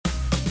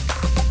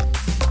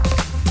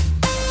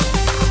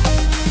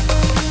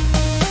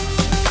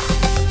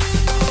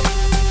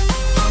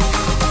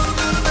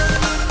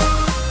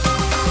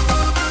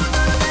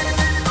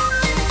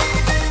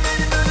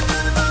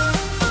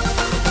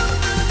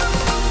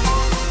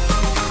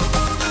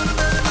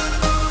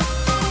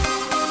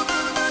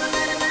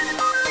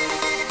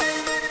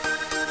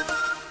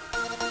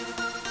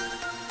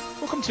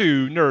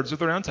to Nerds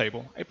with the Round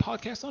Table, a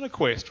podcast on a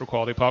quest for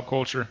quality pop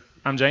culture.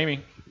 I'm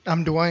Jamie.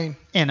 I'm Dwayne.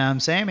 And I'm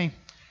Sammy.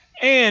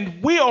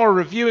 And we're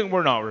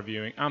not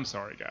reviewing. I'm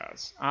sorry,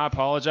 guys. I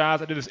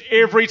apologize. I do this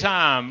every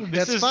time.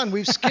 That's fine.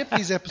 We've skipped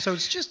these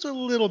episodes just a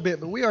little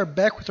bit, but we are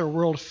back with our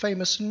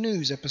world-famous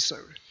news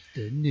episode.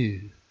 The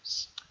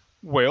news.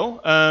 Well,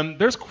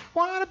 there's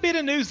quite a bit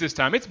of news this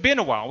time. It's been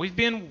a while. We've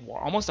been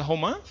almost a whole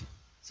month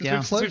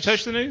since we've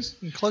touched the news.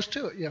 Close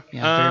to it, yeah.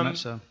 Yeah, very much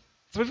so.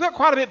 So we've got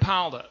quite a bit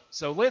piled up.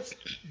 So let's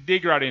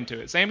dig right into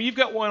it. Sammy, you've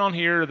got one on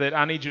here that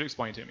I need you to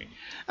explain to me.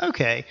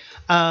 Okay.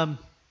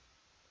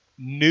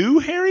 New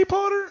Harry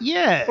Potter?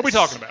 Yes. What are we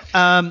talking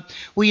about?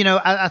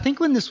 Well, I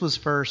think when this was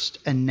first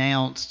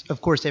announced,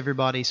 of course,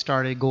 everybody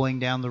started going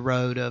down the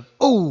road of,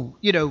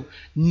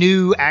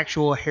 new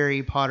actual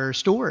Harry Potter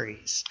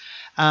stories.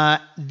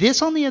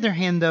 This, on the other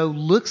hand, though,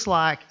 looks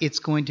like it's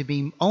going to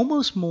be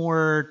almost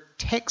more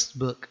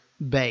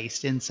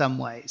textbook-based in some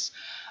ways.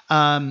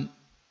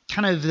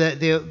 Kind of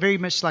the very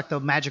much like the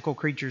Magical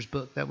Creatures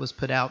book that was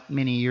put out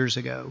many years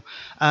ago.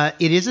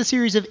 It is a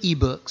series of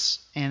ebooks,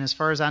 and as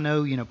far as I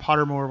know,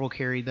 Pottermore will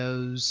carry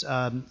those.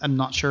 I'm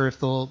not sure if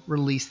they'll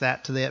release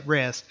that to the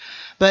rest,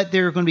 but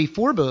there are going to be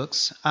 4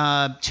 books.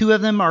 2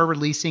 of them are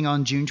releasing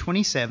on June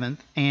 27th,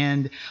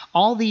 and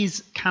all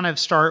these kind of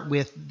start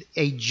with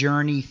a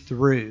journey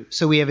through.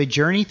 So we have a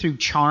journey through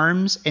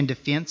charms and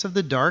defense of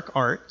the dark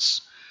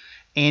arts.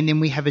 And then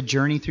we have a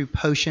journey through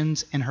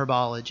potions and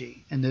herbology.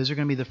 And those are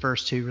going to be the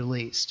first 2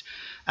 released.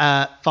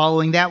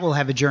 Following that, we'll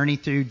have a journey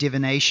through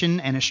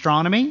divination and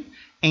astronomy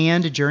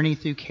and a journey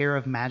through care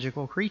of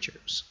magical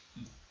creatures.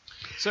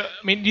 So,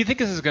 do you think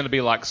this is going to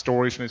be like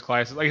stories from these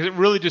classes? Like, is it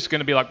really just going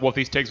to be like what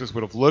these textbooks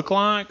would have looked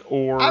like?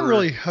 Or I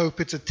really hope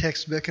it's a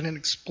textbook and an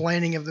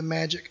explaining of the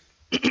magic.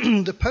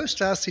 The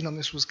post I seen on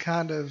this was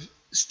kind of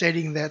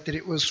stating that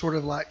it was sort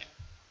of like,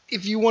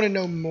 if you want to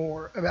know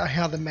more about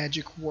how the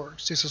magic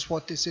works, this is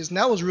what this is. And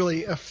I was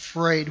really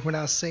afraid when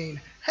I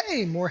seen,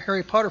 hey, more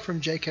Harry Potter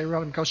from J.K.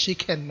 Rowling, because she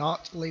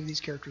cannot leave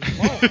these characters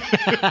alone.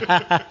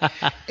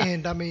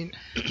 And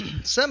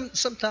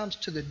sometimes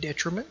to the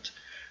detriment.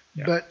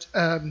 Yeah. But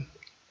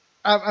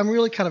I'm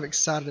really kind of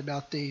excited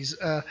about these.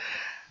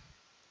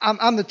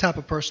 I'm the type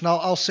of person,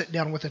 I'll sit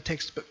down with a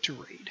textbook to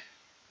read,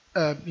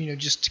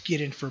 just to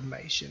get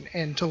information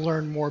and to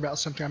learn more about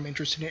something I'm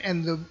interested in.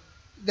 And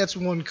that's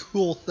one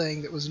cool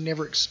thing that was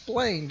never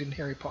explained in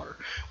Harry Potter,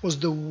 was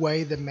the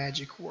way the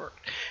magic worked,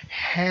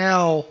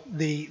 how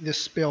the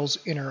spells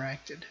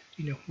interacted,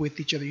 with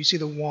each other. You see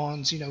the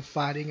wands,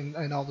 fighting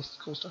and all this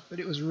cool stuff.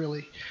 But it was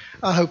really,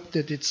 I hope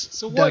that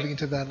it's diving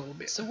into that a little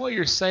bit. So what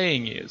you're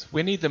saying is,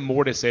 we need the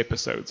Mortis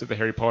episodes of the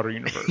Harry Potter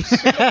universe.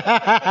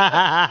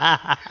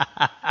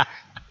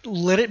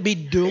 Let it be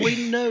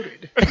duly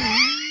noted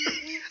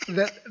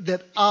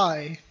that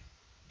I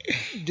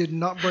did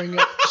not bring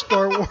up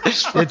Star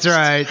Wars first. That's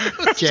right.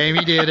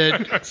 Jamie did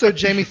it. So,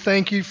 Jamie,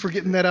 thank you for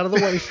getting that out of the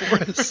way for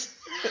us.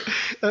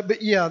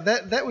 But yeah,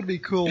 that would be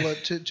cool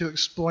to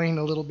explain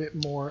a little bit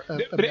more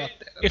about that.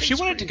 If she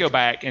wanted to go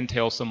back and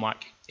tell some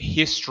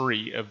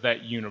history of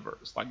that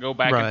universe, go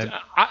back,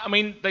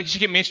 right. She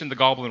could mention the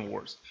Goblin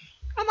Wars.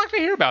 I'd like to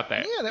hear about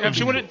that. Yeah, if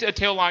she wanted to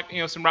tell write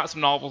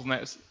some novels and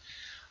that,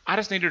 I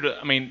just need her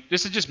to.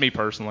 This is just me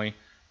personally.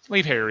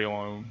 Leave Harry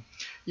alone.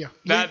 Yeah.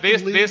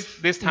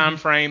 This time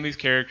frame, these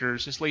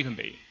characters, just leave them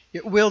be.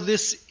 Yeah, well,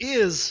 this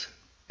is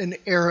an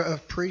era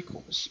of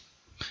prequels.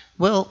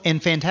 Well,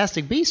 and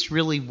Fantastic Beasts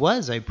really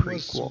was a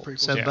prequel.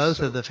 So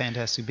both of the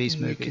Fantastic Beasts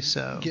movies.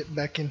 Get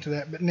back into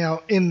that. But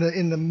now, in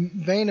the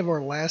vein of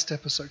our last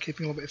episode,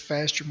 keeping a little bit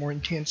faster, more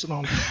intense, and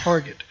on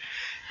target.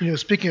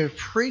 Speaking of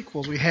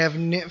prequels, we have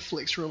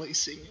Netflix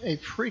releasing a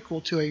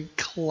prequel to a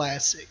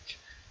classic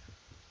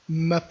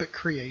Muppet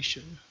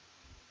creation.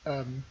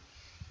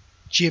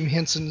 Jim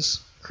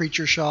Henson's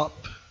Creature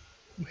Shop,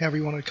 however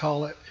you want to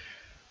call it,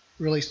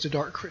 released The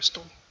Dark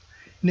Crystal.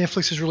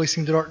 Netflix is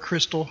releasing The Dark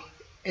Crystal,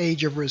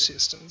 Age of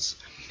Resistance.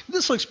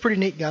 This looks pretty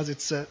neat, guys.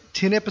 It's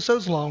 10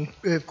 episodes long.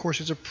 Of course,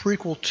 it's a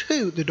prequel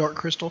to The Dark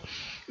Crystal.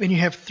 And you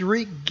have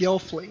 3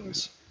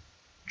 Gelflings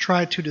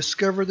try to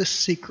discover the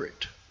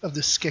secret of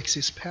the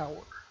Skeksis power.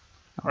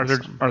 Are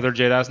there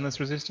Jedis in this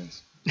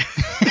Resistance?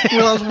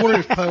 Well, I was wondering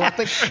if Poe. I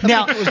think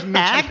it was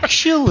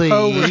actually,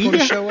 Poe was going to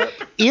show up.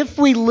 If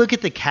we look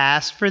at the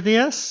cast for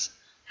this,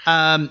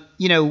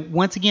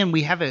 once again,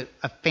 we have a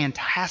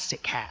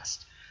fantastic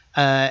cast.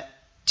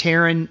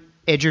 Taron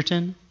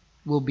Egerton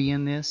will be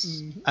in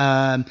this.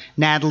 Mm-hmm.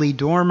 Natalie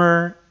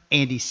Dormer,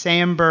 Andy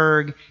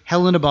Samberg,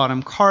 Helena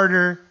Bonham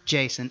Carter,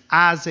 Jason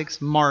Isaacs,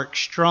 Mark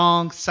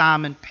Strong,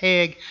 Simon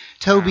Pegg,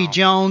 Toby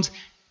Jones,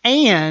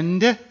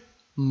 and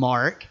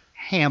Mark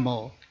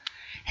Hamill.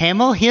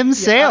 Hamill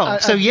himself. Yeah,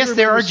 so yes,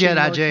 there are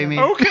Jedi, Jamie.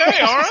 Okay,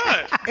 all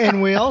right.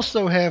 And we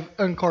also have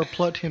Unkar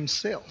Plutt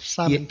himself,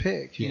 Simon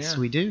Pegg. Yes,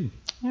 we do.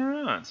 All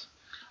right.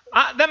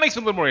 That makes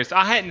me a little more interested.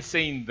 I hadn't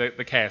seen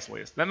the cast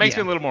list. That makes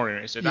me a little more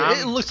interested. Yeah,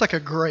 it looks like a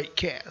great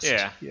cast.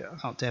 Yeah.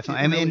 Oh,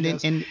 definitely.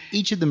 And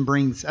each of them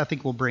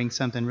will bring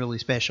something really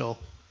special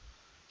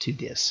to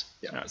this.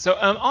 Yeah. So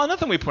another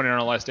thing we pointed out in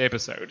our last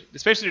episode,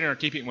 especially in our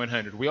Keeping It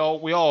 100, we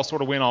all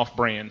sort of went off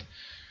brand.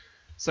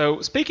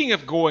 So speaking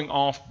of going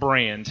off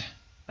brand,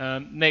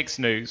 next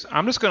news.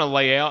 I'm just going to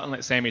lay out and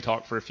let Sammy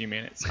talk for a few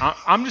minutes.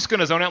 I'm just going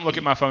to zone out and look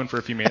at my phone for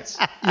a few minutes.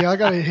 Yeah, I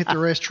got to hit the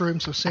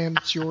restroom, so Sam,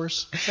 it's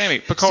yours. Sammy,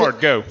 Picard,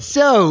 go.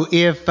 So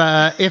if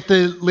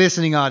the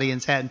listening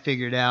audience hadn't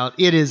figured out,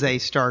 it is a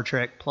Star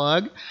Trek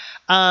plug.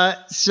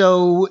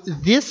 So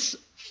this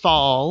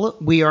fall,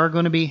 we are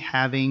going to be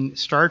having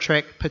Star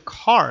Trek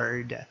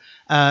Picard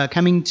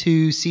coming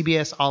to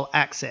CBS All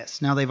Access.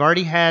 Now, they've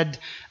already had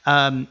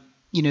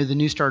the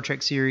new Star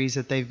Trek series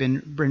that they've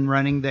been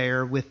running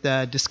there with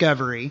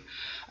Discovery.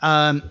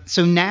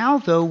 So now,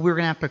 though, we're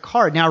going to have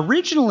Picard. Now,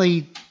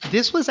 originally,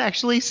 this was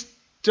actually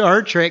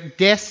Star Trek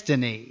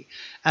Destiny,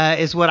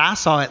 is what I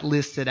saw it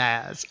listed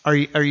as. Are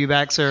you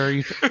back,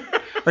 sir?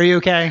 Are you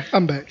okay?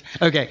 I'm back.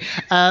 Okay.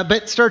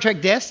 But Star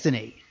Trek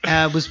Destiny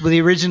was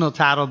the original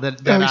title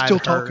that I still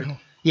heard. talking.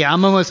 Yeah,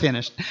 I'm almost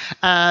finished.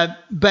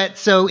 But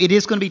so it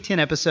is going to be 10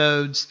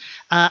 episodes.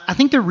 I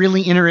think the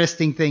really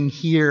interesting thing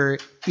here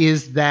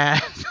is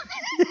that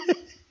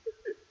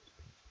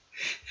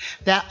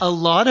that a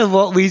lot of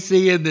what we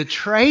see in the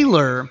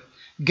trailer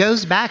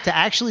goes back to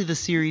actually the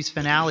series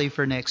finale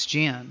for Next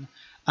Gen.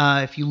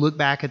 If you look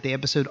back at the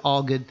episode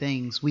All Good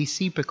Things, we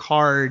see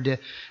Picard,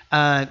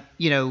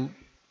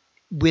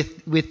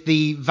 with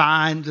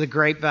the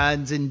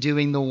grapevines and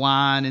doing the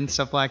wine and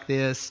stuff like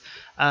this.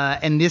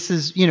 And this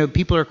is,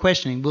 people are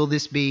questioning, will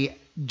this be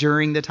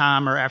during the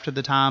time or after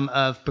the time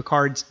of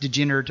Picard's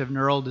degenerative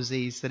neural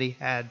disease that he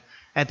had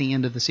at the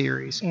end of the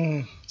series?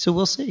 So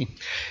we'll see.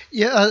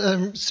 Yeah,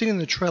 I'm seeing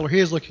the trailer. He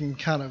is looking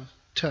kind of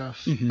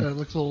tough.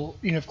 Looks a little,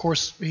 of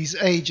course, he's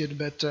aged,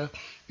 but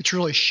it's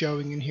really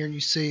showing in here. And you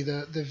see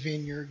the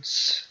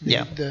vineyards,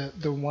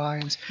 the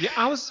wines. Yeah,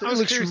 I was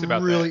curious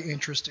about really that.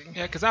 Interesting.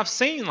 Yeah, because I've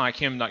seen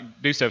him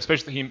do stuff,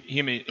 especially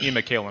him and Ian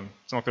McKellen.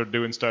 It's like they're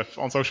doing stuff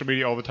on social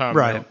media all the time.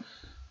 Right.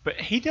 But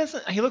he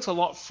doesn't. He looks a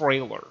lot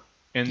frailer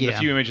in the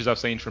few images I've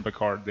seen from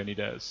Picard than he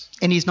does.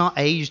 And he's not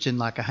aged in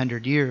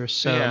 100 years.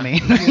 So Yeah. I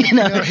mean,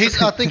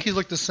 I think he's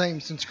looked the same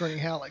since Gurney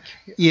Halleck.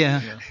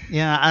 Yeah.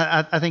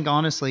 I think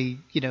honestly,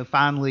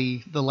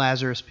 finally the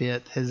Lazarus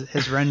pit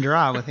has run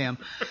dry with him.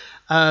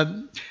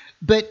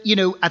 But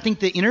I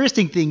think the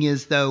interesting thing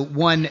is though,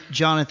 one,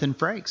 Jonathan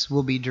Frakes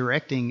will be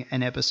directing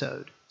an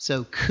episode.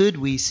 So could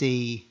we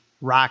see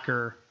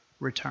Riker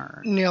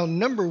return? Now,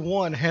 number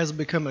one has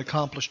become an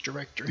accomplished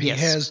director. He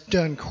has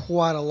done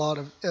quite a lot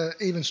of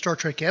even Star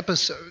Trek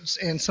episodes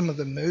and some of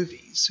the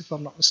movies, if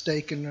I'm not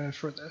mistaken,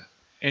 for the.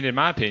 And in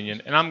my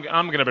opinion, and I'm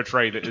going to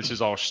betray that this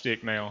is all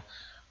shtick now,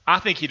 I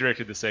think he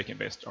directed the second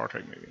best Star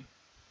Trek movie.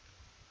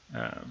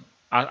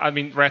 I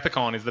mean, Wrath of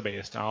Khan is the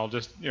best. I'll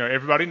just,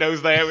 everybody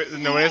knows that.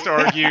 No one has to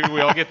argue.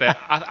 We all get that.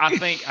 I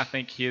think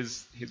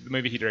the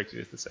movie he directed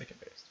is the second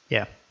best.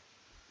 Yeah.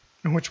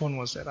 And which one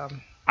was that?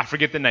 I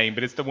forget the name,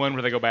 but it's the one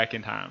where they go back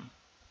in time.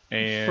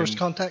 And First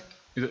Contact?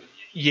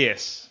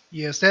 Yes.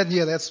 Yes,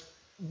 that's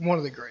one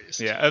of the greatest.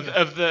 Yeah,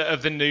 of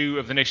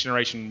the Next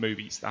Generation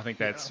movies, I think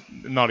that's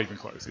not even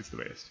close. It's the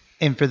best.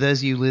 And for those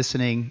of you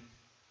listening,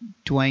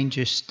 Dwayne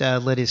just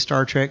let his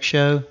Star Trek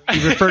show.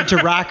 He referred to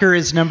Riker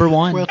as number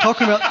one. Well,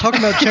 talking about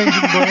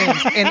changing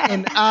brands,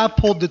 and I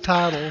pulled the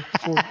title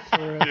for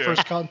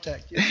First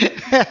Contact.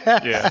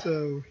 Yeah.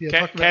 So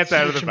cat's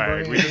out of the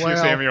bag. We just give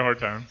Sammy a hard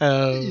time.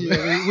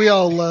 We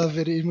all love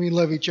it, and we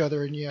love each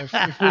other. And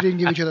if we didn't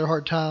give each other a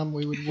hard time,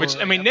 we would. Which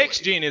Next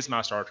Gen is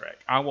my Star Trek.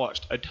 I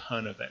watched a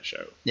ton of that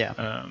show.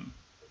 Yeah.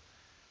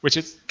 Which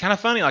is kind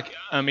of funny.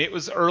 It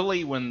was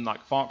early when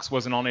Fox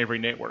wasn't on every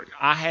network.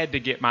 I had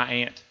to get my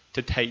aunt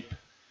to tape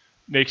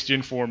Next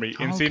Gen for me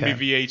and send me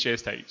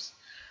VHS tapes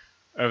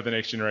of the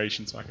Next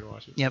Generation so I could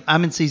watch it. Yep,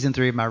 I'm in season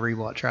 3 of my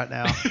rewatch right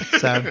now.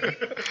 So,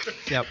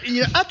 yep.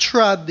 Yeah, I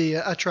tried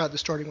the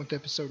starting with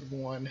episode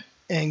 1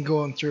 and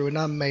going through, and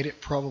I made it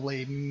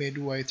probably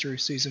midway through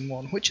season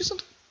 1, which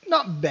isn't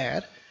not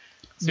bad.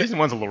 Season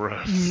 1's a little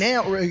rough.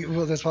 Now,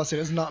 well, that's why I said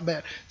it's not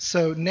bad.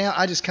 So now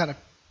I just kind of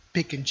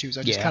pick and choose.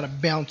 I just kind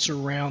of bounce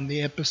around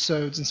the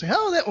episodes and say,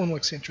 oh, that one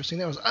looks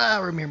interesting. I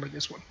remember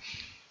this one.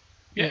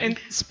 Yeah, and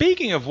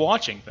speaking of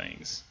watching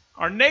things,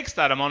 our next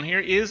item on here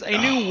is a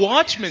new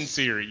Watchmen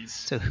series.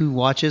 So who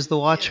watches The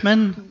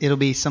Watchmen? It'll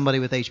be somebody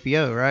with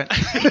HBO, right?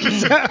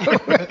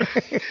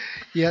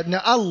 Yeah,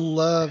 now I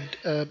loved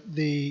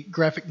the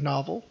graphic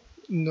novel.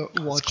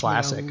 Watchmen. It's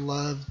classic. I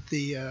loved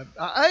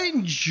I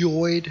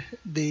enjoyed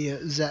the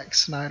Zack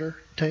Snyder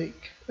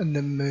take in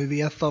the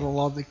movie. I thought a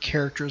lot of the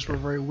characters were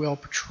very well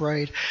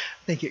portrayed.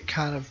 I think it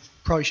kind of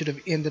probably should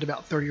have ended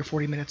about 30 or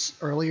 40 minutes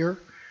earlier.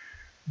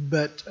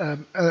 But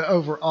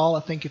overall, I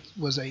think it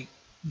was a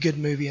good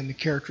movie and the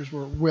characters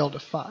were well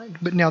defined.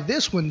 But now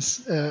this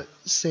one's,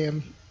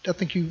 Sam, I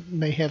think you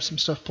may have some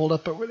stuff pulled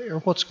up over there.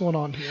 What's going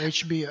on here?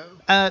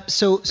 HBO.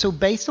 So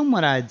based on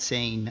what I'd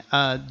seen,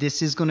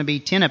 this is going to be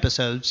 10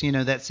 episodes.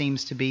 That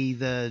seems to be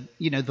the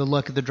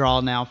luck of the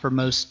draw now for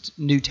most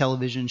new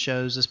television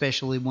shows,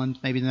 especially ones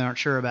maybe they aren't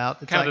sure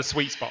about. It's kind of the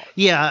sweet spot.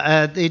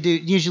 Yeah, they do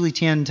usually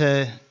 10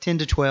 to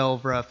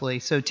 12 roughly.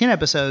 So 10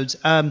 episodes.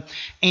 And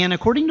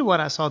according to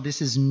what I saw,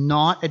 this is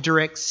not a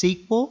direct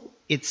sequel.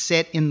 It's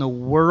set in the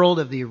world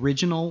of the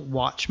original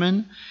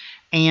Watchmen.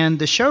 And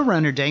the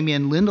showrunner,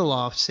 Damien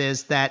Lindelof,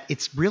 says that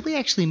it's really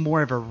actually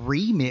more of a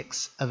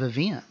remix of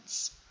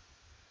events.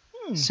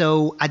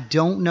 So I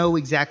don't know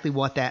exactly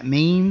what that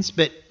means.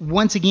 But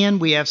once again,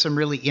 we have some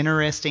really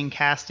interesting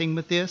casting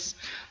with this.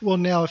 Well,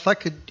 now, if I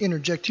could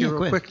interject here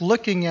real go quick.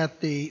 Looking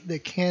at the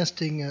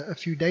casting a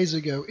few days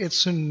ago,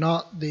 it's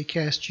not the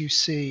cast you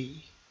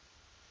see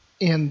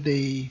in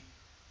the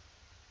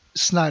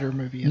Snyder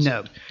movie, is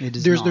No, it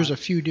is there's not. a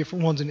few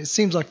different ones, and it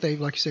seems like they,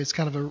 like you say, it's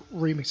kind of a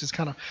remix. It's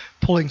kind of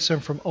pulling some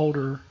from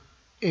older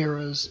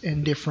eras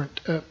and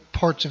different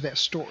parts of that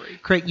story.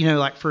 Correct.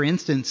 Like for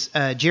instance,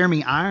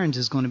 Jeremy Irons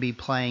is going to be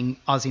playing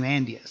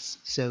Ozymandias.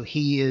 So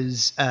he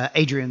is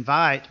Adrian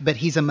Veidt, but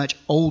he's a much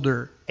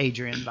older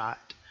Adrian Veidt.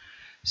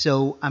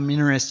 So I'm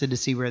interested to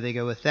see where they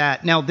go with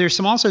that. Now, there's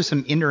also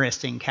some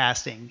interesting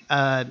casting.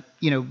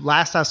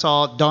 Last I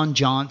saw, Don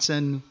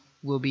Johnson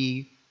will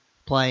be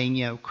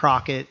playing,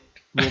 Crockett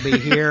will be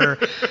here.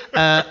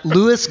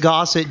 Louis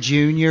Gossett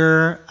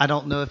Jr., I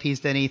don't know if he's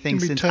done anything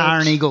since Tubbs.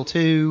 Iron Eagle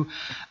 2.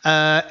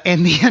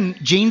 And then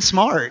Jean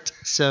Smart.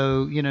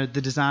 So, the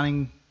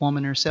designing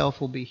woman herself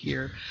will be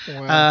here.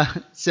 Wow.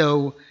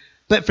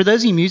 But for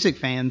those of you music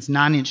fans,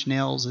 Nine Inch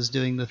Nails is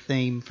doing the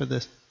theme for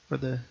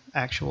the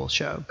actual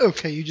show.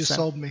 Okay, you just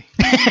sold me.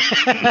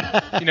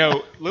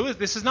 Louis.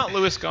 This is not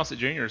Louis Gossett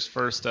Jr.'s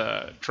first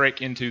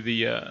trek into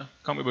the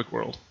comic book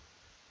world.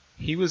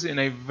 He was in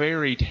a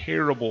very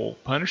terrible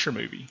Punisher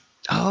movie.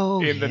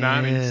 Oh, in the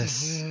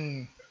 90s.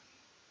 Mm.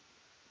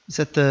 Is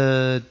that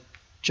the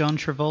John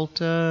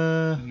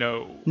Travolta?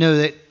 No,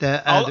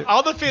 the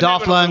I'll defend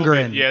Dolph that one a little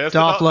bit. Lundgren. Yeah, that's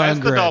Dolph That's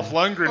the Lundgren. Dolph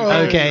Lundgren. Oh,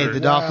 Punisher. Okay, the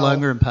Dolph Wow.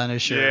 Lundgren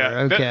Punisher. Yeah,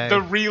 Okay. the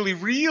really,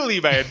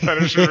 really bad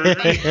Punisher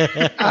movie.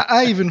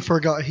 I even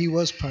forgot he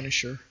was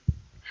Punisher.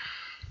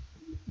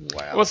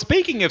 Wow. Well,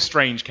 speaking of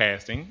strange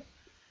casting,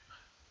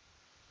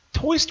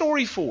 Toy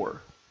Story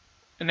 4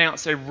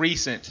 announced a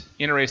recent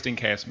interesting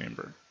cast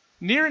member,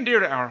 near and dear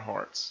to our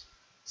hearts.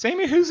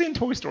 Sammy, who's in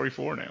Toy Story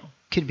 4 now?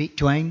 Could be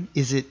Dwayne.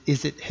 Is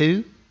it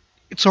who?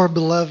 It's our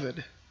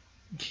beloved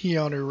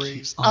Keanu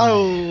Reeves. I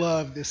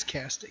love this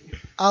casting.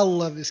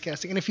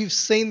 And if you've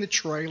seen the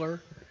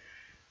trailer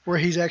where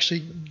he's actually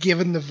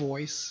given the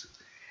voice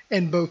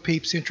and Bo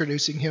Peep's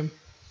introducing him,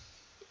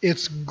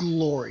 it's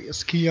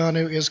glorious.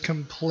 Keanu is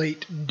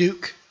complete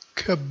Duke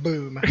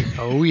Kaboom.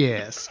 Oh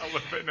yes. I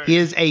love that name. He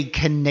is a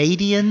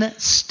Canadian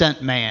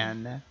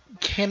stuntman.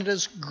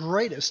 Canada's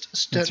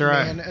greatest That's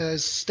right. stuntman,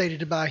 as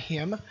stated by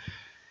him.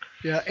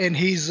 Yeah, and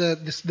he's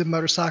the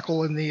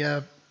motorcycle in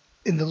the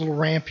little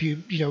ramp.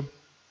 You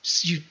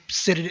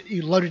set it,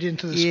 you load it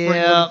into the spring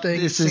Yeah, loaded thing.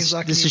 this It is seems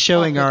like this you is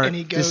showing pop it our and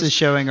he this goes. is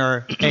showing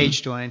our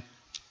age, Dwayne.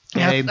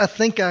 Okay. I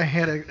think I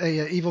had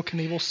a Evil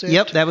Knievel set.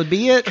 Yep, that would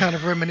be it. kind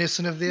of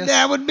reminiscent of this.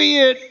 That would be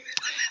it.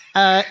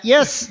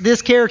 Yes,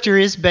 this character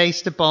is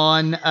based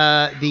upon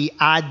the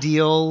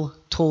Ideal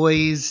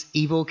Toys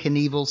Evil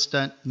Knievel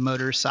stunt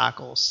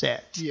motorcycle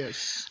set.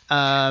 Yes.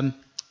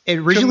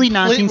 Originally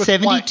Complete with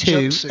white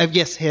 1972. jumpsuit.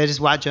 Yes, it had his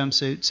white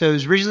jumpsuit. So it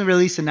was originally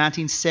released in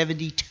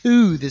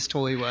 1972, this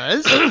toy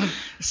was.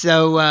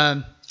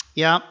 So,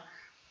 yeah,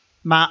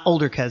 my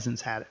older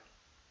cousins had it.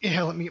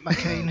 Yeah, let me get my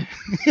cane.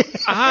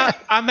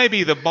 I may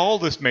be the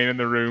baldest man in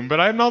the room, but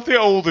I'm not the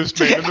oldest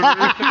man in the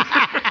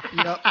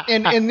room.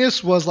 Yep. And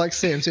this was, like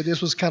Sam said,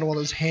 this was kind of one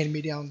of those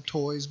hand-me-down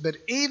toys. But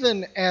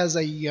even as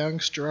a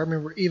youngster, I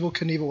remember Evil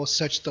Knievel was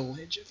such the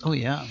legend. Oh,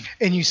 yeah.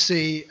 And you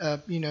see,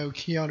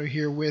 Keanu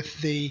here with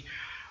the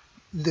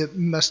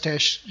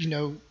mustache,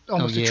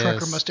 almost a trucker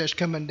yes. mustache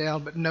coming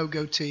down, but no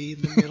goatee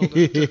in the middle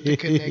to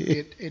connect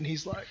it. And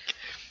he's like,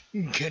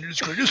 Canada's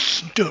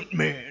greatest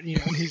stuntman. And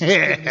he's just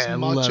giving this I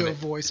love macho it.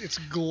 voice. It's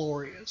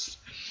glorious.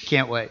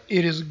 Can't wait.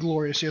 It is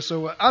glorious. Yeah,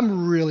 so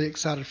I'm really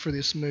excited for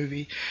this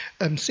movie.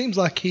 Seems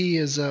like he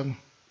is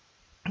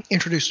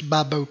introduced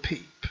by Bo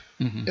Peep.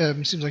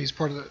 Mm-hmm. Seems like he's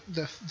part of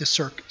the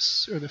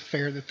circus or the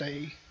fair that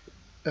they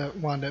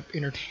wind up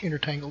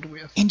intertangled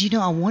with. And,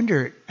 I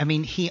wonder,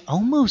 he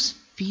almost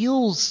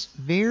feels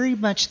very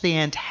much the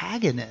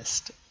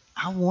antagonist.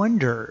 I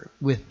wonder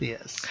with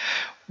this.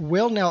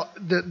 Well, now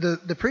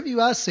the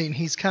preview I've seen,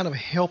 he's kind of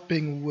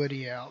helping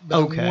Woody out, but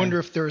Okay. I wonder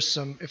if there's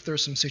some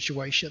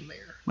situation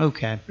there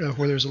Okay.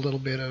 where there's a little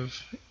bit of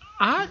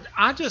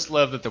I just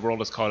love that the world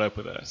has caught up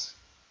with us.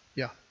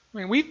 yeah. I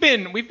mean, we've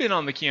been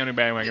on the Keanu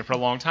bandwagon for a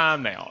long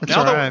time now. That's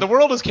Now all right. the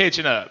world is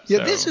catching up. Yeah,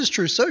 so. this is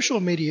true. Social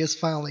media is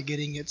finally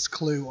getting its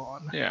clue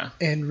on. Yeah.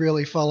 And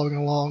really following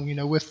along,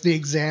 with the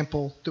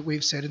example that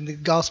we've set and the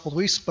gospel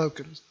we've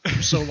spoken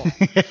for so long.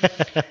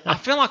 I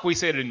feel like we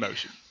set it in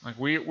motion. Like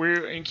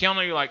we're in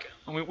Keanu. Like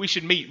we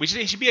should meet.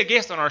 He should be a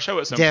guest on our show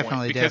at some Definitely,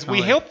 point because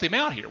we definitely. helped him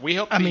out here. We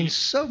helped. I mean,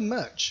 so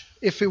much.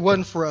 If it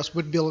wasn't for us,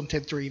 would Bill and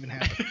Ted 3 even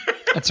happen?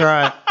 That's all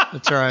right.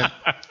 That's all right.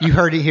 You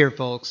heard it here,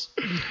 folks.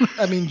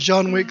 I mean,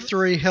 John Wick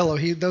 3, hello,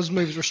 those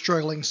movies were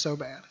struggling so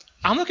bad.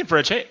 I'm looking for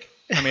a check.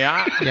 I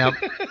mean, Yep.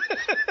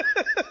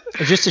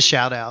 Just a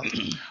shout out.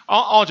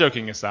 all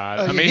joking aside,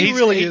 I mean, he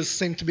really is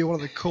seemed to be one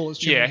of the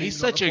coolest. human Yeah, beings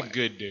he's on such the a planet.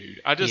 good dude.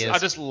 He I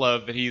is. just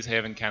love that he's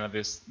having kind of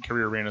this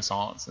career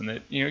renaissance, and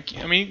that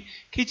I mean,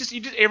 you just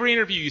every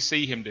interview you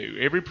see him do,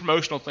 every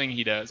promotional thing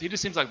he does, he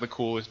just seems like the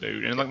coolest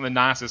dude and like the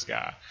nicest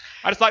guy.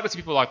 I just like to see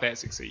people like that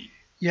succeed.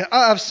 Yeah,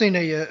 I've seen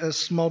a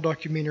small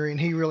documentary, and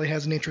he really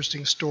has an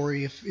interesting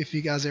story. If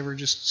you guys ever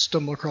just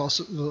stumble across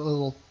a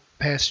little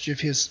passage of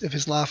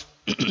his life,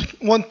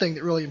 one thing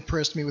that really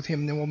impressed me with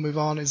him, and then we'll move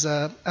on, is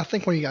I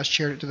think one of you guys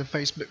shared it to the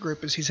Facebook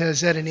group, is he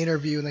has had an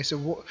interview, and they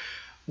said,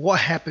 what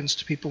happens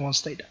to people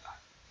once they die?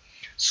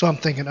 So I'm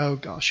thinking, oh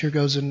gosh, here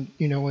goes, and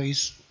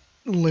he's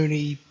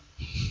loony,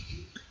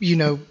 you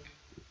know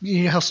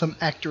how some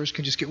actors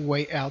can just get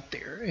way out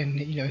there, and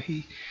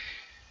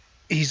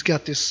he's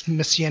got this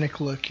messianic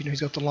look.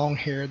 He's got the long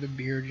hair, the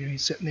beard.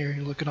 He's sitting there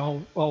and looking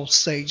all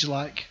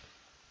sage-like.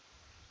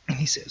 And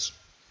he says,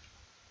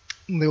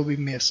 they'll be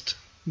missed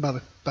by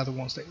the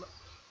ones they love.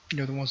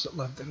 The ones that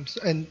love them.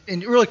 And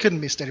it really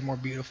couldn't be stated more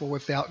beautiful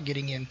without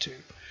getting into,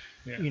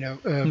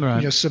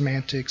 Right.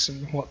 semantics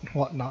and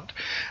whatnot.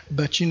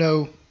 But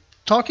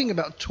talking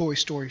about Toy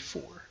Story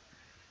 4.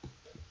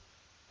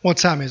 What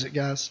time is it,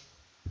 guys?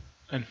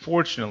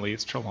 Unfortunately,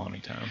 it's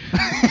Trelawney time.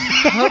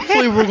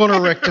 Hopefully, we're going to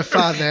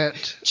rectify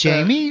that.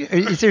 Jamie,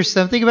 is there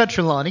something about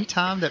Trelawney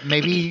time that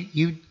maybe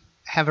you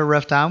have a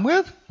rough time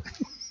with?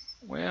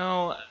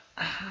 Well,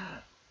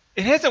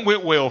 it hasn't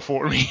went well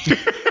for me.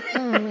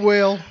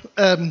 Well,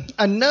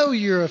 I know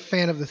you're a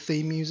fan of the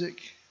theme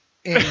music,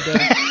 and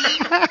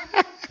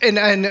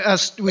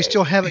we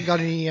still haven't got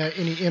any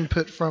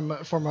input from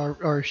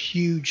our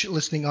huge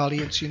listening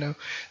audience,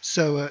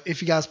 So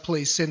if you guys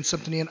please send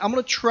something in, I'm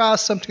going to try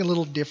something a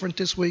little different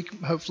this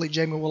week. Hopefully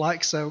Jamie will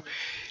like. So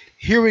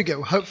here we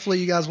go. Hopefully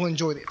you guys will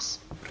enjoy this.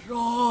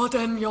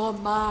 Broaden your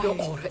mind. Your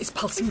aura is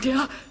pulsing,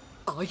 dear.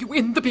 Are you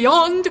in the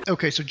beyond?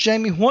 Okay, so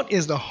Jamie, what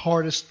is the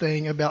hardest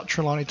thing about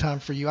Trelawney time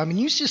for you? I mean,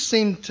 you just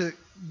seem to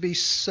be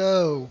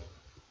so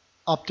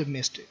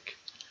optimistic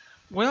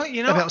Well,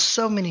 about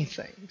so many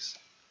things.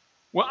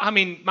 Well, I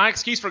mean, my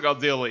excuse for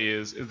Godzilla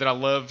is that I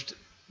loved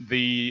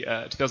the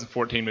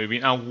 2014 movie,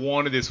 and I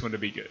wanted this one to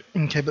be good.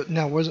 Okay, but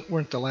now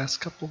weren't the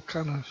last couple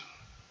kind of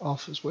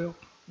off as well?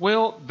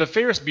 Well, the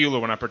Ferris Bueller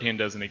one I pretend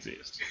doesn't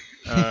exist.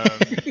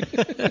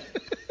 And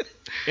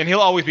he'll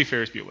always be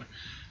Ferris Bueller.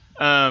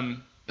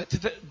 But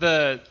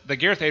the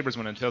Gareth Edwards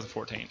one in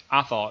 2014,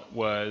 I thought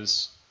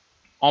was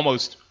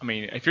almost, I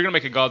mean, if you're going to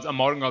make a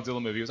modern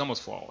Godzilla movie, it was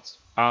almost flawless.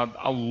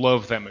 I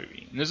love that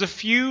movie. And there's a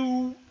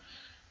few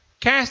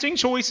casting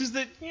choices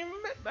that,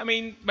 I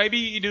mean, maybe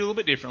you do a little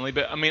bit differently,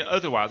 but I mean,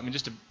 otherwise,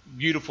 just a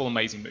beautiful,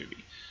 amazing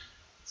movie.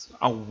 So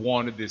I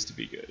wanted this to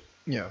be good.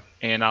 Yeah.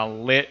 And I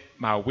let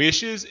my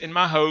wishes and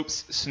my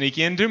hopes sneak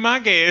into my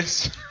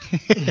guess.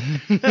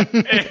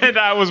 And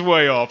I was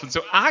way off. And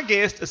so I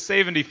guessed a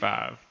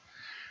 75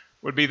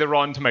 would be the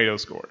Rotten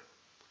Tomatoes score.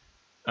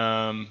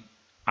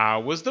 I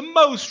was the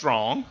most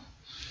wrong.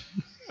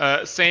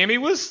 Sammy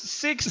was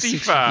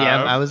 65.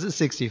 Yeah, I was at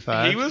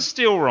 65. He was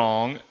still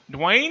wrong.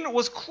 Dwayne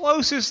was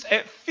closest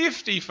at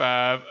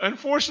 55.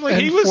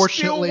 Unfortunately, he was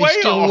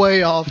still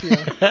way off.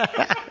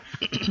 Yeah.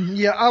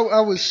 Yeah,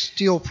 I was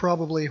still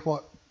probably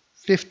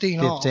 15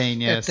 off.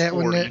 15, yes. At that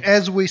one. 40.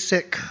 As we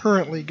set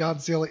currently,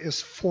 Godzilla is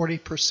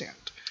 40%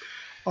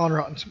 on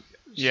Rotten Tomatoes.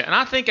 Yeah, and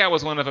I think I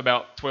was one of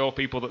about 12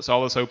 people that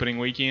saw this opening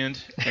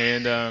weekend,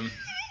 and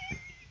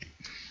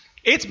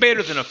it's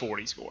better than a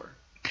 40 score.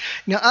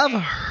 Now, I've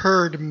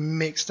heard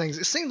mixed things.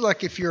 It seems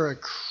like if you're a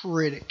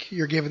critic,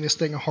 you're giving this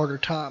thing a harder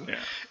time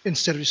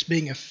instead of just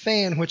being a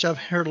fan, which I've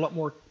heard a lot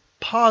more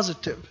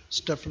positive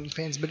stuff from the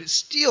fans, but it's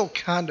still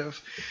kind of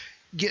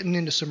getting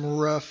into some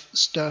rough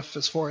stuff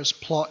as far as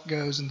plot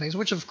goes and things,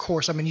 which, of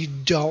course, I mean, you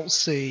don't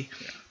see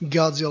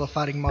Godzilla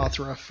fighting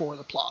Mothra for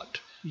the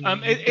plot.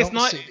 It's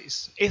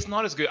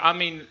not as good. I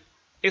mean,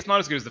 it's not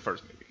as good as the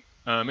first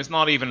movie. It's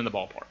not even in the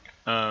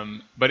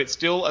ballpark. But it's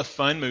still a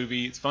fun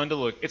movie. It's fun to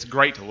look. It's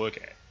great to look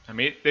at. I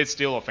mean, it's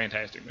still a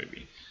fantastic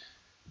movie.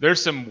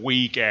 There's some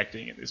weak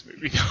acting in this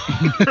movie,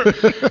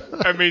 though.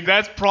 I mean,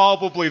 that's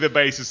probably the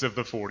basis of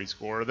the 40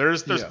 score.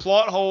 There's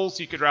plot holes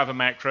you could drive a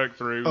Mack truck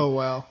through. Oh,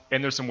 wow.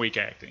 And there's some weak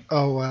acting.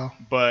 Oh, wow.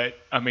 But,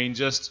 I mean,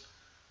 just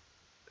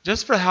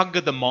for how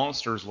good the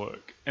monsters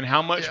look and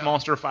how much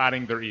monster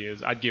fighting there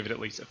is, I'd give it at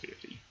least a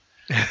 50.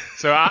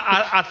 So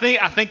I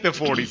think the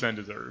 40's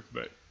undeserved,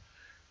 but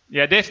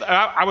Yeah, definitely.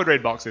 I would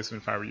red box this one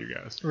if I were you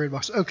guys. Red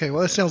box. Okay,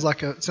 well, that sounds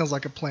like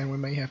a plan. We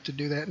may have to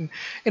do that,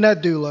 and I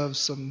do love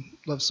some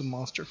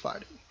monster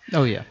fighting.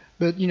 Oh yeah.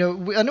 But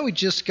I know we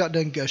just got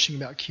done gushing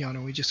about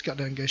Keanu. We just got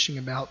done gushing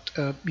about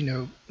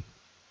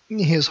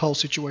his whole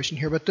situation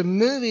here. But the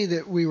movie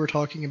that we were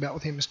talking about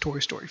with him is Toy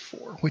Story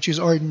 4, which is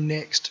our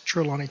next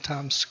Trelawney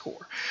Time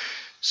score.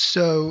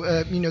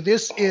 So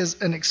this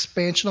is an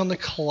expansion on the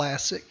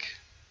classic.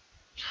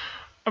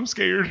 I'm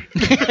scared.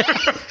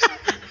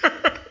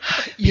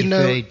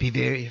 Be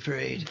very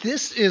afraid.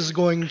 This is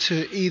going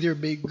to either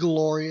be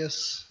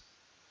glorious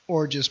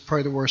or just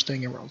probably the worst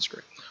thing ever on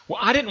screen. Well,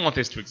 I didn't want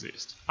this to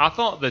exist. I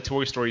thought the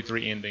Toy Story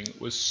 3 ending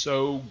was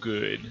so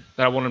good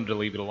that I wanted them to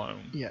leave it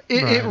alone. Yeah,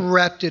 it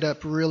wrapped it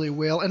up really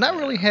well. And I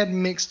really had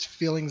mixed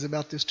feelings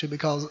about this too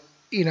because,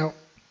 I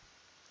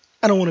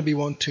don't want to be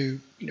one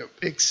to,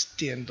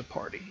 extend the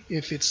party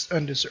if it's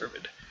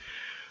undeserved.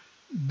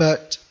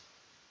 But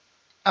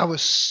I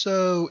was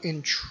so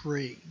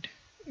intrigued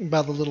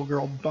by the little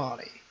girl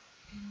Bonnie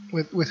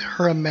with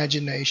her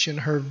imagination,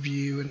 her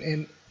view,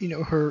 and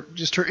her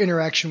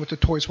interaction with the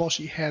toys while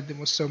she had them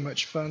was so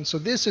much fun. So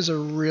this is a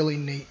really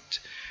neat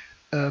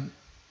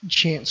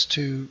chance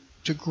to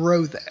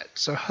grow that.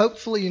 So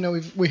hopefully,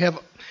 we have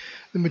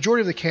the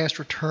majority of the cast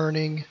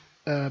returning.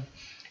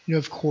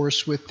 Of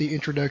course, with the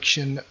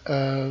introduction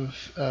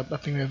of I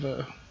think we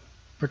have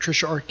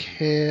Patricia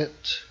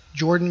Arquette,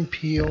 Jordan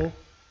Peele,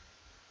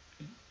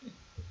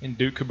 and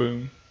Duke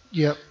Kaboom.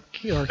 Yep.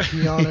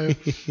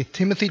 Keanu.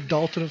 Timothy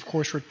Dalton, of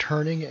course,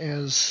 returning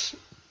as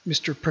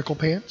Mr.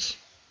 Pricklepants.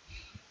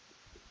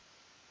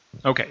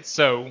 Okay,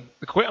 so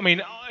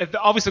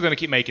obviously going to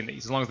keep making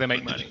these as long as they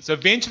make money. So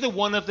eventually,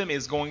 one of them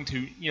is going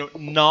to,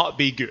 not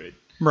be good.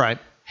 Right.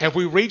 Have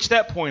we reached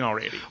that point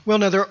already? Well,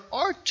 no, there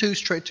are 2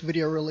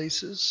 straight-to-video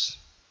releases: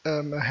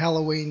 a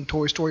Halloween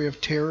Toy Story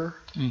of Terror.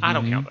 Mm-hmm. I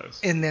don't count those.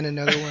 And then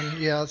another one,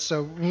 yeah.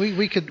 So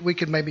we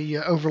could maybe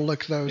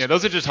overlook those. Yeah,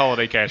 those are just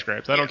holiday cash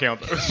grabs. I don't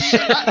count those.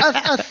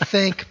 I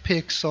think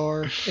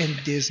Pixar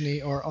and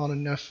Disney are on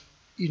enough,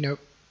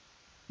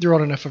 they're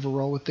on enough of a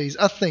roll with these.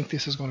 I think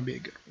this is going to be a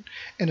good one,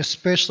 and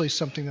especially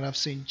something that I've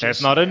seen.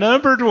 That's not a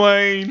number,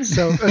 Dwayne.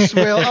 So,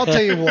 well, I'll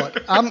tell you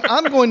what.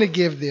 I'm going to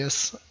give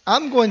this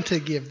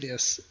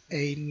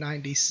a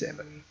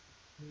 97.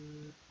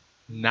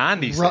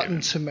 97. Rotten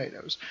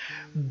Tomatoes,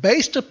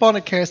 based upon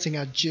a casting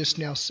I just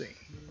now seen.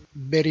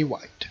 Betty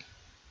White.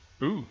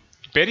 Ooh,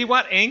 Betty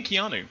White and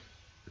Keanu.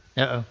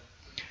 Uh-oh.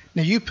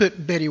 Now you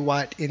put Betty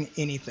White in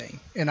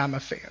anything, and I'm a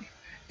fan.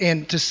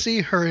 And to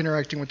see her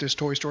interacting with this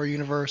Toy Story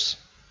universe,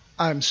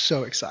 I'm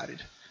so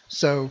excited.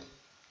 So,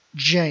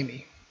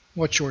 Jamie,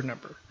 what's your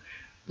number?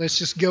 Let's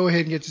just go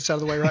ahead and get this out of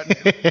the way right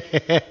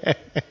now.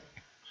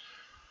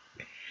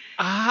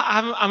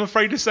 I'm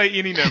afraid to say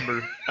any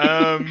number.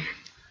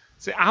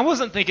 See, I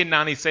wasn't thinking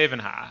 97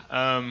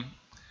 high.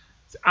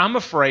 I'm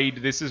afraid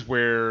this is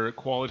where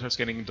quality starts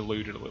getting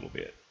diluted a little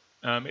bit.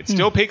 It's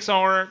still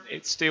Pixar.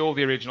 It's still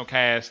the original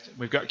cast.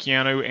 We've got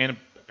Keanu and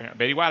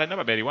Betty White. I know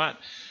about Betty White.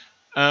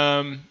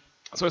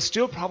 So it's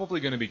still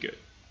probably going to be good.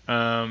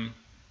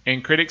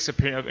 And critics,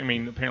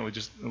 apparently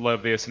just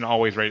love this and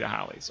always rate it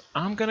highly. So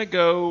I'm going to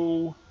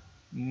go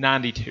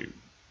 92.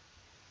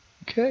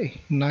 Okay,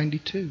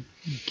 92.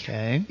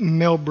 Okay.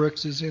 Mel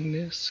Brooks is in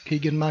this.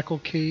 Keegan-Michael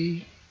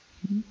Key.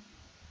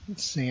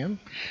 Sam.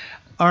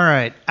 All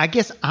right. I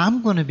guess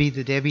I'm going to be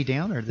the Debbie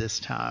Downer this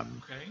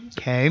time.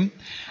 Okay.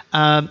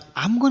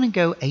 I'm going to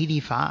go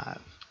 85.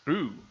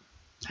 Ooh.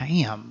 I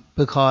am,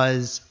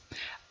 because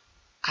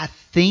I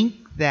think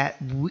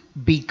that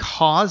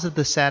because of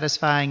the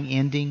satisfying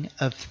ending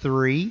of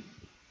 3,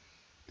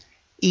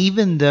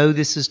 even though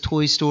this is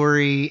Toy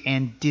Story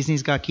and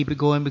Disney's got to keep it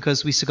going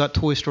because we still got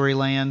Toy Story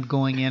Land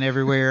going in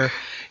everywhere,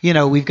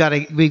 we've got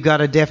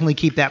to definitely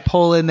keep that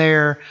pull in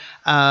there.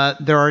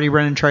 They're already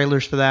running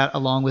trailers for that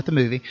along with the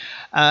movie.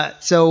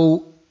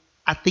 So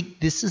I think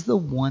this is the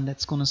one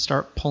that's going to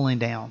start pulling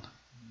down.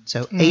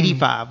 So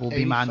 85 will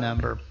be my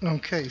number.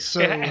 Okay,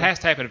 so it has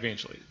to happen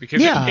eventually, because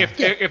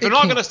if they're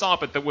not going to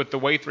stop it with the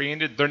way 3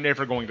 ended, they're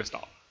never going to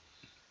stop.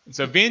 And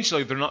so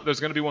eventually there's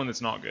going to be one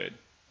that's not good.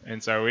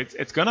 And so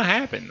it's going to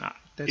happen.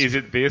 Is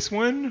it this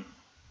one?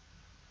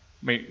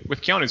 I mean,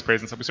 with Keanu's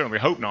presence, we certainly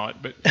hope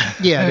not. But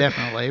yeah,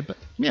 definitely. But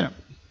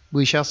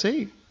we shall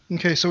see.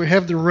 Okay, so we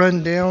have the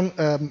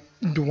rundown.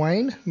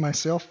 Dwayne,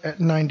 myself at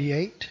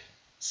 98,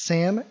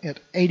 Sam at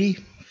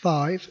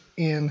 85,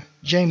 and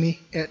Jamie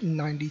at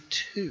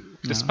 92.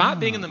 Despite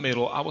being in the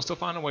middle, I will still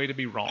find a way to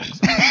be wrong.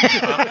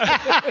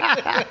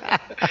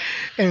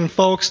 And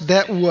folks,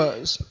 that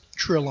was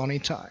Trelawney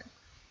Time.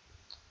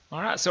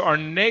 All right, so our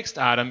next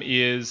item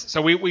is,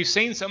 so we've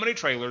seen so many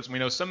trailers, and we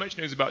know so much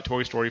news about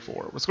Toy Story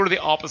 4. Let's go to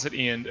the opposite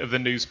end of the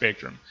news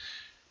spectrum.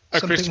 A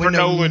Something Christopher we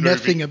know Nolan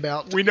nothing movie.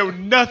 about. We know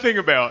nothing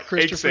about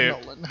Christopher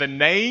except Nolan. the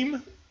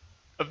name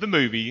of the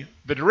movie,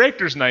 the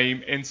director's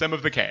name, and some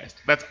of the cast.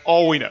 That's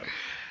all we know.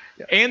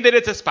 Yeah. And that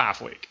it's a spy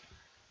flick.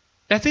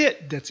 That's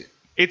it. That's it.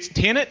 It's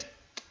Tenet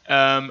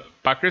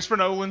by Christopher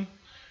Nolan.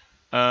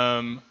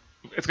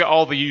 It's got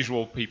all the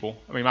usual people.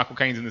 I mean, Michael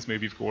Caine's in this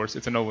movie, of course.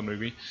 It's a Nolan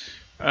movie.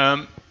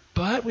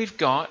 But we've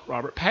got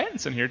Robert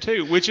Pattinson here,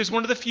 too, which is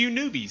one of the few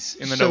newbies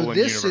in the Nolan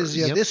universe.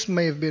 This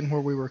may have been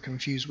where we were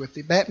confused with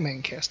the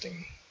Batman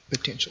casting,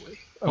 potentially.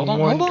 Hold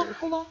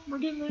on. We're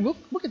getting there. We'll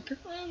get there.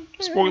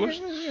 Spoilers.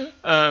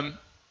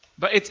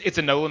 But it's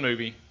a Nolan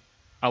movie.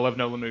 I love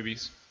Nolan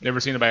movies. Never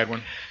seen a bad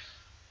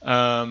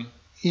one.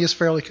 He is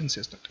fairly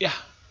consistent. Yeah.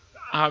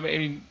 I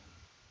mean,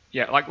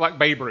 yeah, like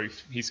Babe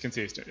Ruth, he's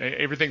consistent.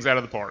 Everything's out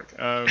of the park.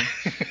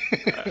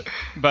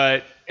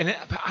 But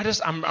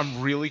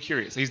I'm really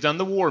curious. He's done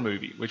the war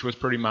movie, which was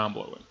pretty mind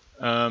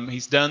blowing.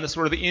 He's done the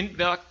sort of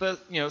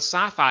the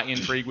sci-fi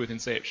intrigue with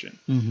Inception.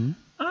 Mm-hmm.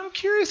 I'm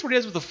curious what he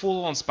does with a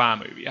full-on spy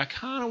movie. I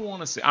kind of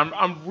want to see.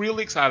 I'm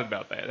really excited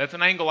about that. That's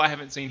an angle I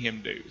haven't seen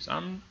him do. So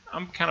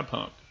I'm kind of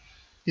pumped.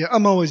 Yeah,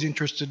 I'm always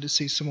interested to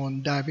see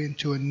someone dive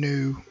into a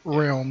new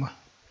realm.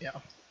 Yeah.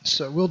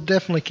 So we'll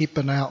definitely keep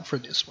an eye out for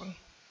this one.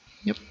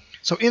 Yep.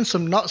 So in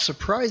some not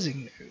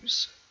surprising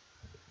news.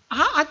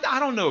 I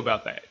don't know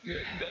about that.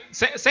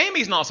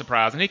 Sammy's not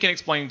surprised, and he can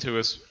explain to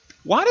us,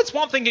 why did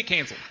Swamp Thing get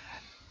canceled?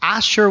 I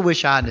sure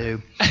wish I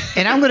knew.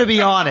 And I'm going to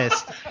be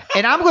honest.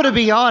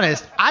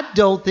 I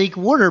don't think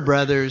Warner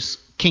Brothers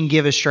can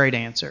give a straight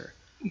answer.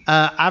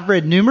 I've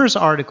read numerous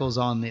articles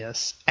on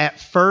this. At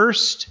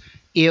first,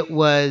 it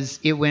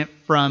went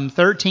from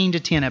 13 to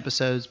 10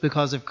 episodes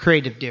because of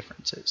creative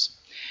differences.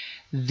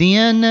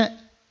 Then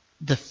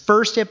the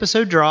first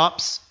episode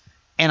drops,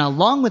 and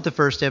along with the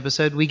first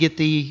episode, we get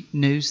the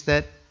news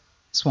that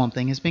Swamp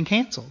Thing has been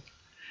canceled.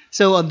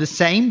 So on the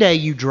same day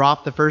you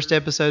drop the first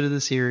episode of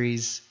the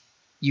series,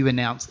 you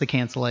announce the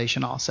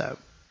cancellation also.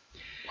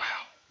 Wow.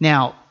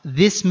 Now,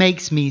 this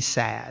makes me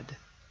sad.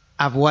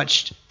 I've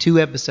watched 2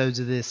 episodes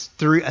of this.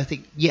 3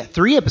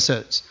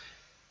 episodes.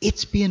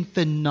 It's been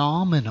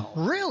phenomenal.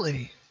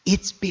 Really?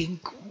 It's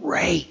been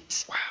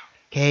great. Wow.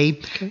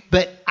 Okay?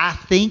 But I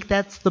think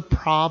that's the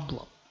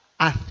problem.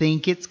 I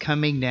think it's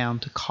coming down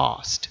to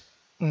cost.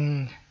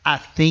 I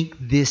think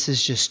this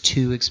is just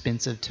too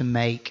expensive to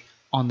make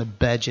on the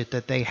budget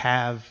that they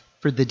have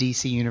for the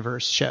DC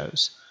Universe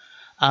shows.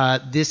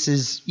 This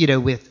is,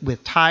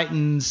 with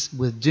Titans,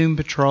 with Doom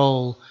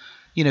Patrol,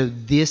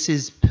 this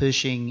is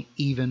pushing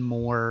even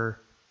more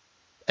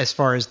as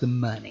far as the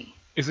money.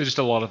 Is it just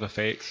a lot of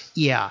effects?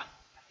 Yeah.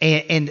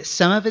 And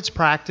some of it's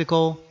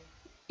practical.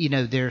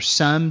 There's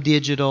some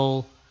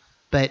digital,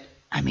 but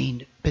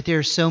there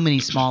are so many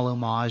small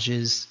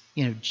homages,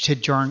 to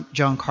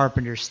John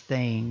Carpenter's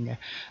Thing.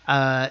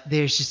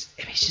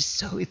 It's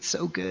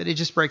so good. It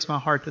just breaks my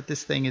heart that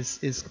this thing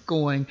is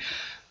going.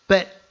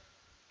 But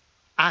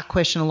I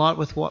question a lot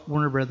with what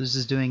Warner Brothers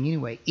is doing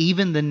anyway.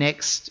 Even the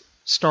next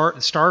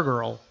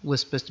Stargirl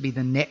was supposed to be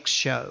the next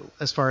show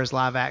as far as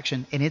live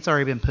action, and it's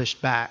already been pushed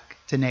back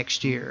to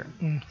next year.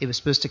 It was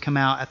supposed to come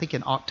out, I think,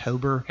 in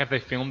October. Have they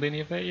filmed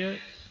any of that yet?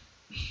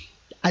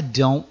 I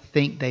don't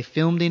think they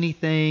filmed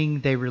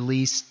anything. They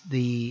released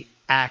the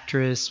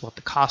actress, what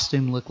the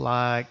costume looked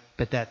like,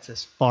 but that's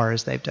as far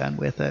as they've done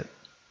with it.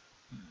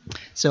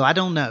 So I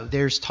don't know.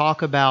 There's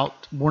talk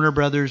about Warner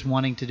Brothers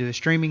wanting to do a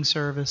streaming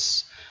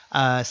service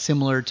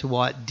similar to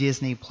what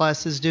Disney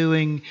Plus is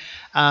doing.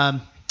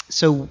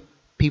 So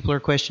people are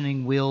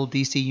questioning, will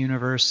DC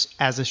Universe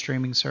as a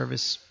streaming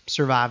service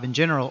survive in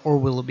general, or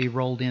will it be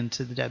rolled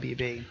into the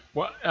WB?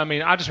 Well,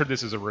 I just heard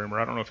this as a rumor.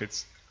 I don't know if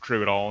it's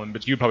true at all,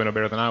 but you probably know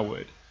better than I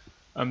would.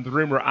 The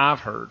rumor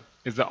I've heard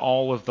is that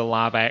all of the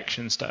live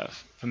action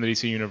stuff from the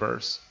DC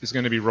Universe is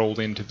going to be rolled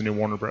into the new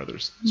Warner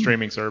Brothers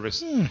streaming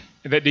service. And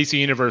that DC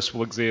Universe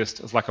will exist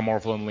as like a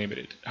Marvel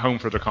Unlimited, home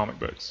for the comic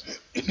books.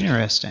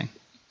 Interesting.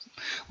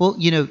 Well,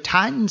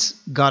 Titans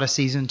got a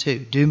season 2.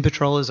 Doom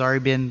Patrol has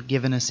already been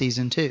given a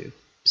season 2.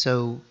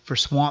 So for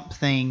Swamp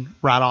Thing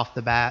right off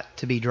the bat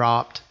to be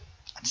dropped,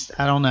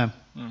 I don't know.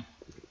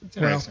 It's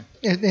interesting.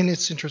 Well, and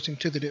it's interesting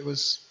too that it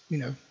was,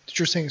 that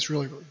you're saying it's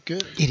really, really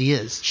good. It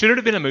is. Should it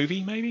have been a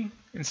movie maybe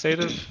instead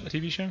of a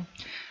TV show?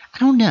 I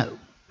don't know.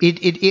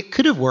 It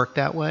could have worked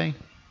that way.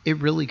 It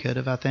really could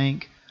have, I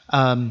think.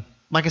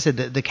 Like I said,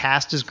 the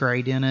cast is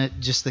great in it.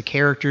 Just the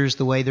characters,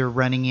 the way they're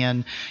running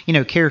in,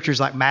 characters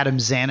like Madame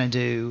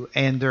Xanadu,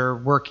 and they're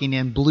working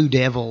in Blue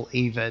Devil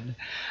even.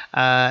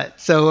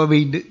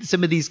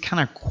 Some of these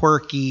kind of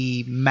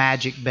quirky,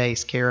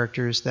 magic-based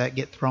characters that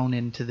get thrown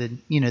into the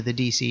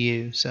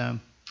DCU. So,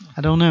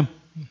 I don't know.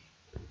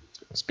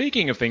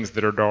 Speaking of things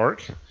that are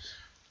dark,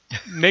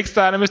 next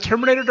item is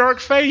Terminator Dark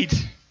Fate.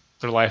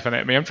 They're laughing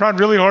at me. I'm trying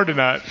really hard to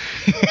not.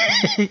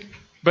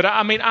 But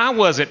I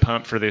wasn't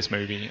pumped for this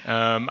movie.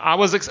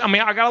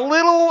 I got a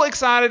little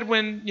excited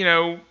when,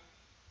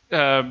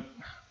 I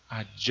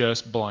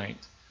just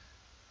blanked.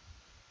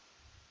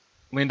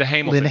 Linda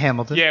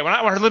Hamilton. Yeah, when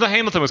I heard Linda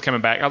Hamilton was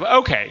coming back, I was like,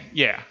 okay,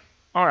 yeah,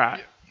 all right.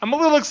 Yeah. I'm a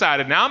little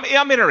excited now.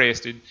 I'm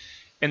interested.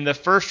 And the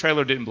first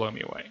trailer didn't blow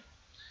me away.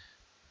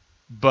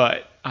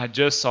 But I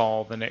just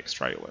saw the next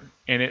trailer,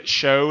 and it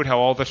showed how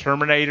all the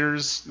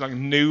Terminators'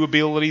 new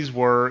abilities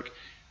work.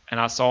 and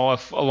I saw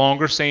a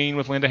longer scene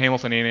with Linda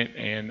Hamilton in it,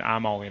 and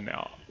I'm all in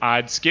now.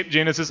 I'd skipped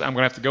Genesis. I'm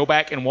going to have to go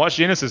back and watch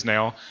Genesis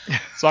now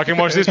so I can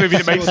watch this movie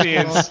to make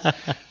sense.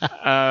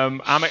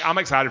 I'm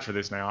excited for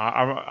this now.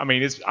 I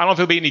mean, I don't know if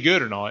it'll be any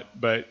good or not,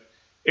 but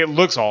it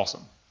looks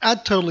awesome. I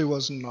totally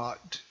was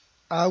not.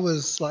 I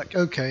was like,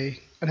 okay,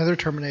 another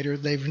Terminator.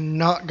 They've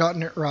not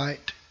gotten it right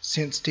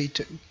since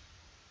T2.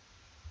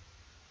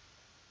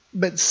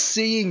 But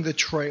seeing the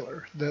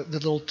trailer, the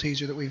little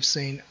teaser that we've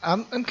seen,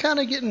 I'm kind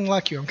of getting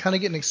like you. I'm kind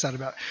of getting excited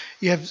about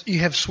it. You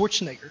have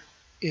Schwarzenegger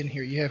in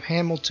here. You have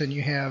Hamilton.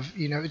 You have,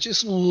 it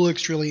just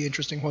looks really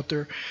interesting what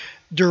their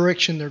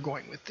direction they're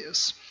going with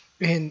this.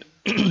 And,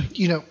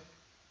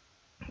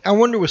 I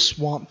wonder with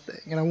Swamp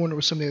Thing, and I wonder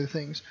with some of the other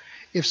things,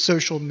 if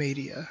social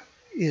media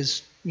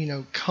is,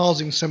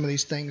 causing some of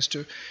these things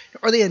to,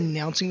 are they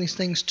announcing these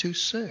things too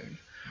soon?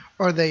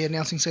 Are they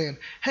announcing, saying,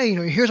 hey,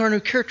 here's our new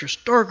character,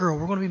 Stargirl.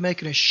 We're going to be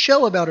making a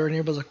show about her. And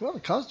everybody's like, well, the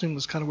costume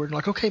was kind of weird.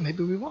 Like, okay,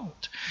 maybe we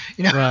won't.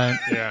 Right.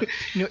 Yeah.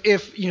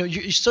 If,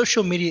 your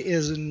social media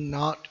is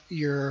not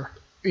your,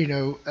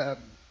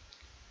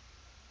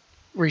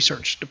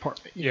 research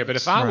department. Yeah, but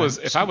if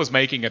I was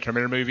making a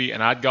Terminator movie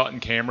and I'd gotten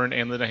Cameron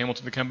and Linda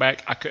Hamilton to come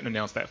back, I couldn't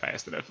announce that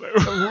fast enough, though.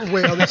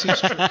 Well, this is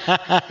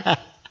true.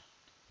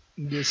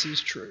 This is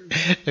true.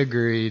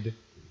 Agreed.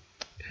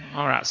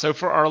 All right, so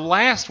for our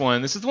last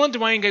one, this is the one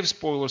Dwayne gave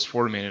spoilers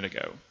for a minute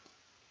ago.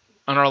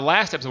 On our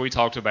last episode, we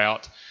talked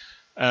about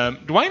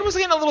Dwayne was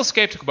getting a little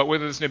skeptical about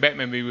whether this new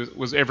Batman movie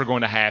was ever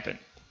going to happen.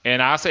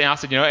 And I said,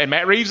 and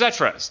Matt Reeves I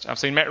trust. I've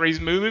seen Matt Reeves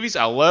movies.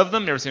 I love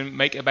them. Never seen him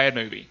make a bad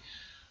movie.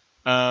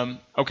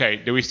 Okay,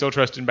 do we still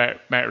trust in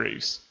Matt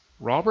Reeves?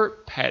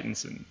 Robert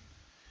Pattinson.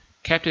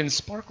 Captain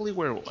Sparkly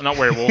Werewolf. Not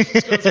Werewolf.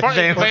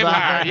 Sparkly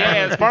Vampire.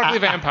 Yeah, Sparkly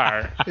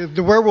Vampire.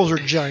 The werewolves are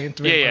giant.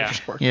 The Yeah. vampires are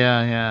sparkly.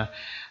 Yeah.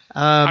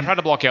 I try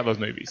to block out those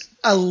movies.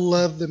 I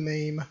love the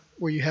meme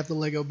where you have the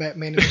Lego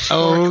Batman in the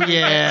Oh,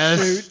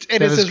 yes. suit, and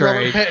That it was says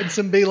great. Robert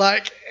Pattinson be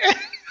like,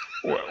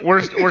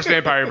 Worst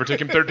vampire ever. Took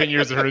him 13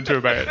 years to turn into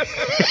a bat.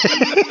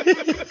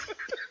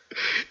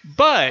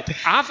 But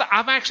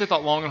I've actually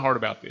thought long and hard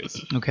about this.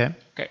 Okay.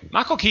 Okay,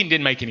 Michael Keaton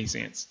didn't make any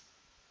sense.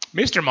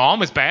 Mr.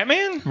 Mom is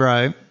Batman?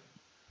 Right.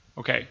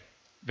 Okay.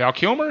 Val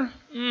Kilmer?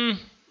 Didn't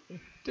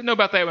know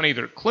about that one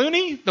either.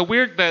 Clooney? The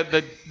weird,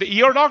 the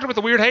ER doctor with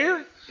the weird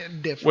hair?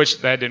 different. Which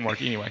that didn't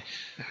work anyway.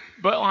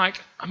 But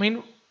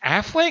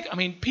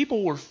Affleck,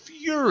 people were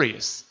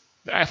furious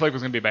that Affleck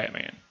was going to be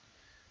Batman.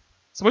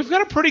 So we've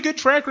got a pretty good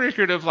track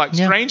record of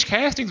strange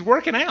castings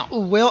working out.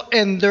 Well,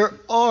 and there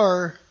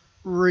are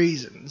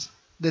reasons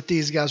that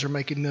these guys are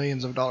making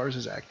millions of dollars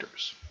as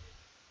actors.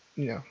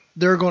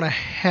 They're going to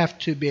have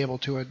to be able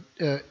to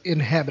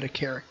inhabit a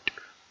character.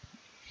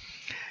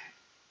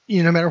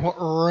 No matter what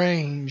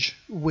range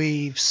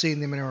we've seen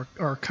them in or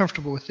are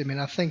comfortable with them in.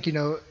 I think,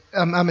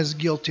 I'm as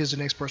guilty as the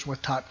next person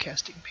with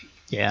typecasting people.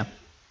 Yeah.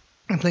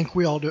 I think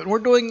we all do it. And we're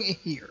doing it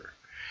here,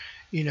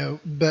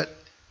 but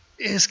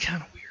it's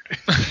kind of weird.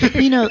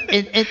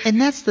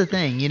 And that's the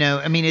thing,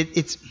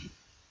 it's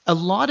a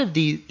lot of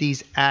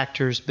these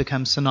actors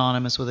become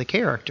synonymous with a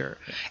character,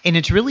 and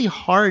it's really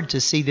hard to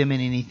see them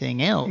in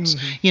anything else.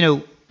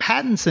 Mm-hmm.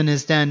 Pattinson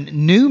has done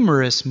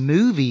numerous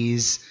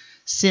movies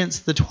since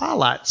the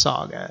Twilight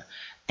Saga,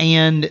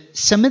 and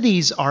some of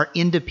these are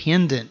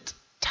independent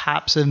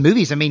types of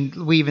movies.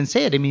 We even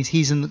said,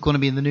 he's going to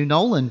be in the new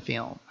Nolan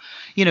film.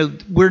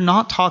 We're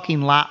not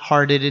talking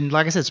lighthearted and,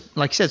 like you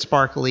said,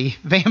 sparkly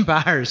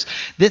vampires.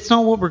 That's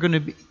not what we're going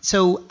to be.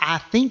 So I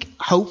think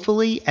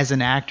hopefully as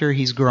an actor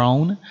he's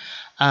grown.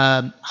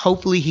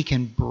 Hopefully he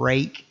can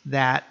break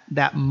that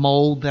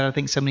mold that I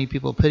think so many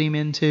people put him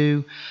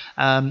into.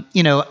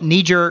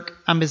 Knee jerk,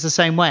 it's the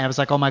same way. I was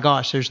like, oh my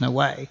gosh, there's no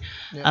way.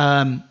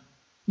 Yeah.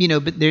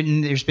 But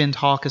there's been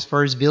talk as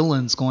far as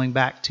villains going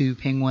back to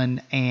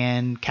Penguin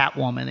and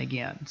Catwoman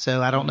again.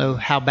 So I don't know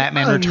how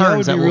Batman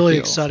Returns that would be really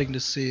feel. exciting to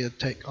see a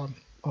take on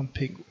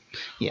Penguin.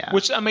 Yeah.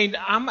 Which I'm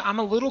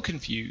a little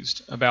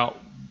confused about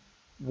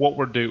what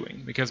we're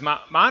doing, because my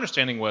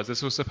understanding was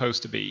this was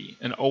supposed to be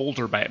an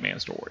older Batman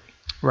story.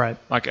 Right.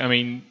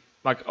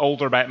 Like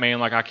older Batman,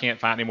 I can't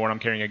fight anymore and I'm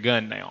carrying a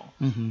gun now.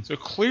 Mm-hmm. So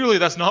clearly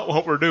that's not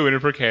what we're doing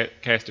if we're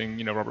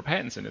casting, Robert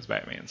Pattinson as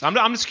Batman. So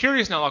I'm just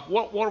curious now,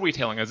 what are we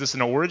telling? Is this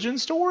an origin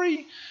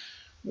story?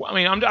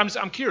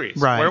 I'm curious.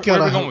 Right. Where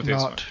are we going with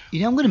this one?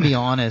 I'm going to be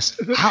honest.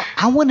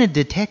 I want a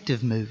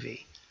detective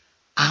movie.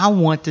 I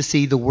want to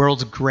see the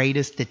world's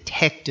greatest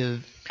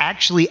detective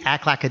actually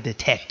act like a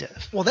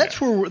detective. Well, that's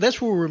where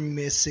we're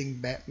missing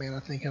Batman, I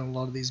think, in a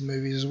lot of these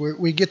movies. Is where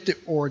we get the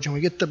origin,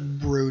 we get the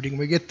brooding,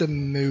 we get the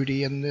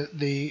moody and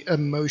the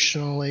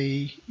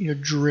emotionally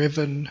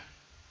driven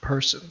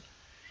person,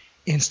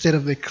 instead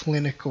of the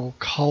clinical,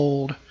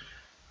 cold.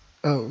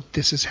 Oh,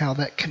 this is how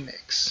that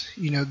connects.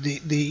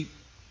 The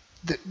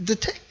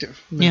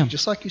detective movie,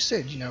 just like you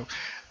said.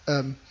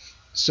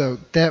 So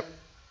that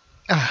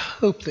I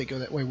hope they go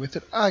that way with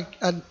it. I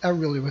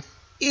really, with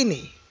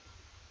any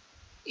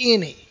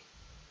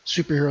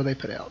superhero they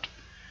put out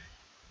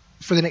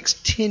for the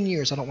next 10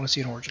 years, I don't want to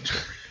see an origin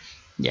story.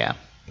 Yeah.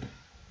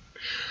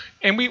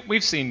 And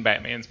we've seen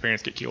Batman's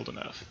parents get killed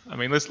enough. I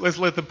mean, let's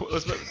let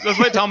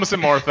Thomas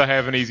and Martha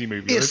have an easy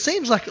movie. It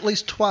seems like at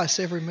least twice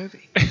every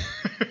movie.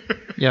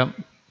 Yep.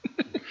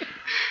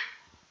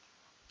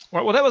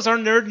 Well, that was our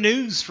nerd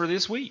news for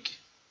this week.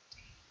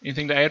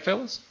 Anything to add,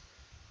 fellas?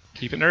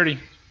 Keep it nerdy.